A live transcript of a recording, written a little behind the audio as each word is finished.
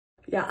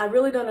Yeah, I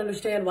really don't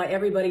understand why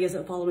everybody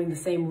isn't following the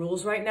same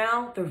rules right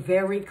now. They're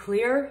very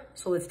clear.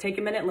 So let's take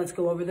a minute and let's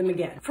go over them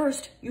again.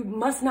 First, you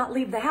must not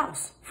leave the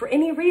house for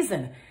any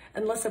reason,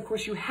 unless of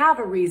course you have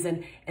a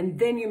reason, and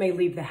then you may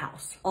leave the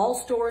house. All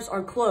stores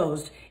are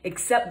closed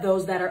except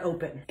those that are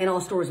open. And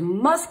all stores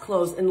must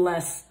close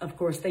unless, of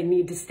course, they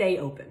need to stay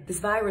open.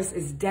 This virus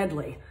is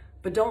deadly,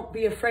 but don't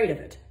be afraid of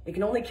it. It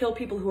can only kill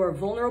people who are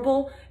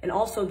vulnerable and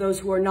also those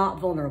who are not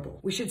vulnerable.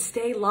 We should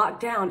stay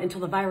locked down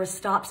until the virus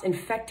stops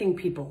infecting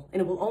people.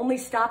 And it will only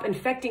stop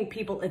infecting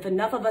people if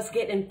enough of us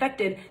get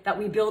infected that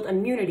we build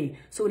immunity.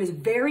 So it is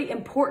very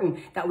important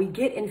that we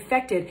get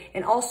infected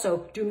and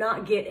also do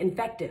not get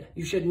infected.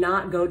 You should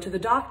not go to the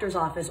doctor's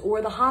office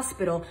or the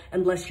hospital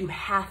unless you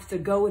have to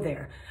go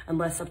there.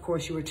 Unless, of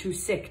course, you are too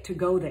sick to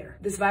go there.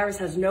 This virus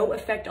has no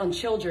effect on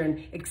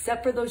children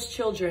except for those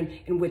children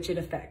in which it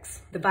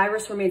affects. The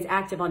virus remains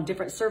active on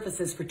different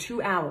surfaces for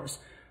 2 hours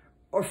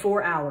or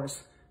 4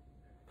 hours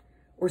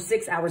or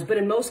 6 hours, but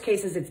in most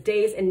cases it's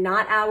days and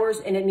not hours,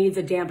 and it needs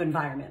a damp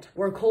environment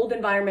or a cold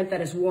environment that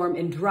is warm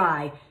and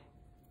dry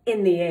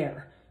in the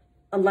air,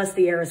 unless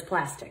the air is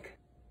plastic.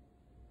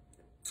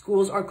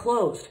 Schools are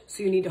closed,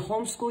 so you need to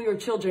homeschool your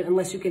children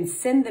unless you can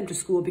send them to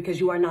school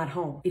because you are not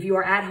home. If you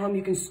are at home,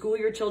 you can school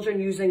your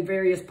children using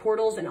various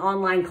portals and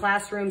online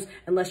classrooms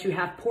unless you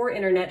have poor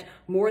internet,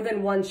 more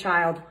than one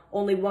child,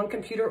 only one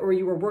computer, or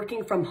you are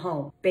working from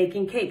home.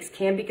 Baking cakes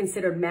can be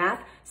considered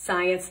math,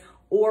 science,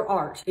 or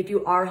art. If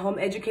you are home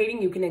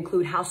educating, you can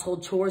include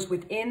household chores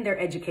within their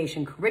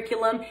education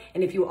curriculum.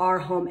 And if you are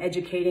home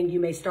educating, you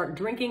may start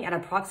drinking at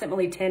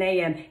approximately 10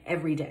 a.m.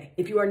 every day.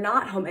 If you are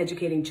not home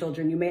educating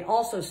children, you may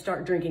also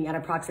start drinking at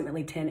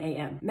approximately 10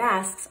 a.m.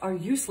 Masks are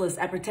useless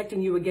at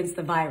protecting you against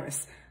the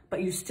virus,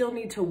 but you still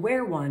need to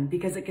wear one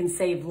because it can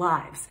save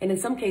lives. And in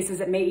some cases,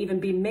 it may even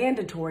be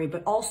mandatory,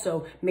 but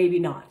also maybe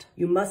not.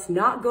 You must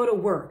not go to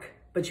work,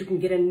 but you can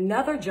get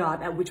another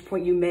job, at which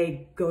point you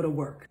may go to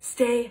work.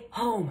 Stay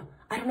home.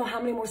 I don't know how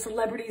many more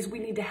celebrities we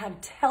need to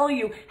have tell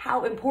you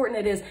how important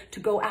it is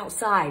to go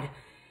outside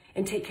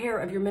and take care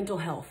of your mental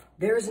health.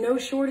 There is no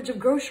shortage of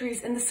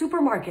groceries in the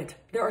supermarket.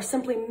 There are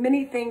simply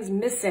many things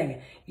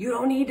missing. You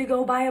don't need to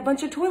go buy a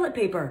bunch of toilet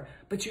paper,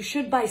 but you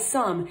should buy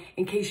some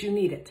in case you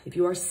need it. If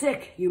you are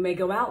sick, you may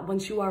go out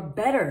once you are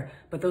better,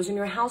 but those in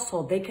your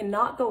household, they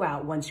cannot go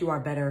out once you are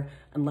better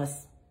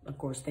unless, of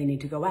course, they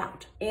need to go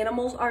out.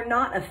 Animals are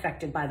not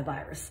affected by the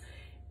virus,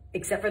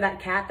 except for that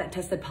cat that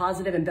tested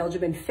positive in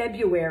Belgium in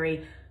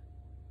February,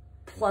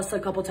 plus a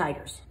couple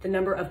tigers. The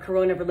number of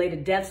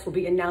corona-related deaths will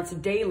be announced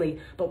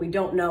daily, but we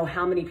don't know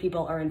how many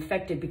people are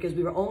infected because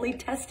we were only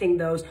testing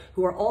those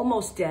who are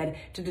almost dead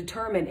to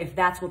determine if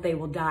that's what they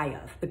will die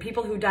of. The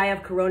people who die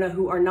of corona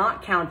who are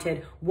not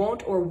counted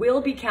won't or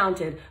will be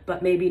counted,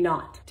 but maybe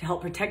not. To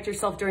help protect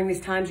yourself during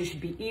these times, you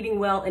should be eating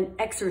well and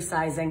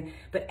exercising,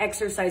 but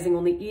exercising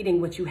only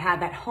eating what you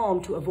have at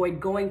home to avoid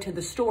going to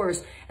the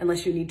stores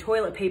unless you need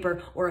toilet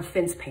paper or a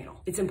fence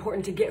panel. It's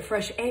important to get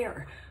fresh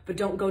air, but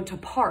don't go to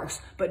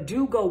parks, but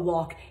do go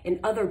walk in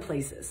other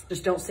places.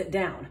 Just don't sit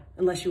down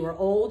unless you are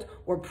old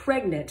or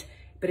pregnant.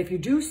 But if you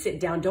do sit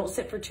down, don't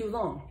sit for too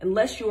long.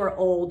 Unless you are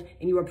old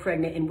and you are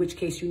pregnant, in which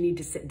case you need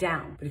to sit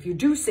down. But if you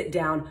do sit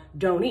down,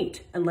 don't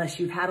eat unless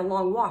you've had a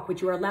long walk,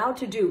 which you are allowed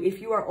to do if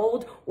you are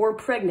old or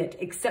pregnant,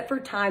 except for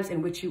times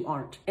in which you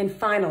aren't. And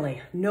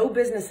finally, no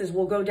businesses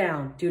will go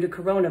down due to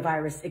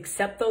coronavirus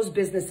except those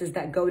businesses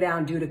that go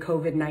down due to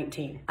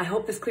COVID-19. I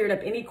hope this cleared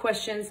up any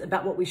questions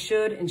about what we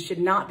should and should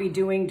not be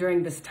doing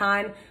during this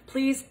time.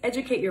 Please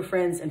educate your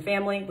friends and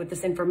family with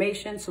this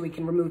information so we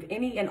can remove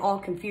any and all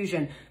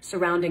confusion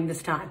surrounding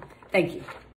this time. Thank you.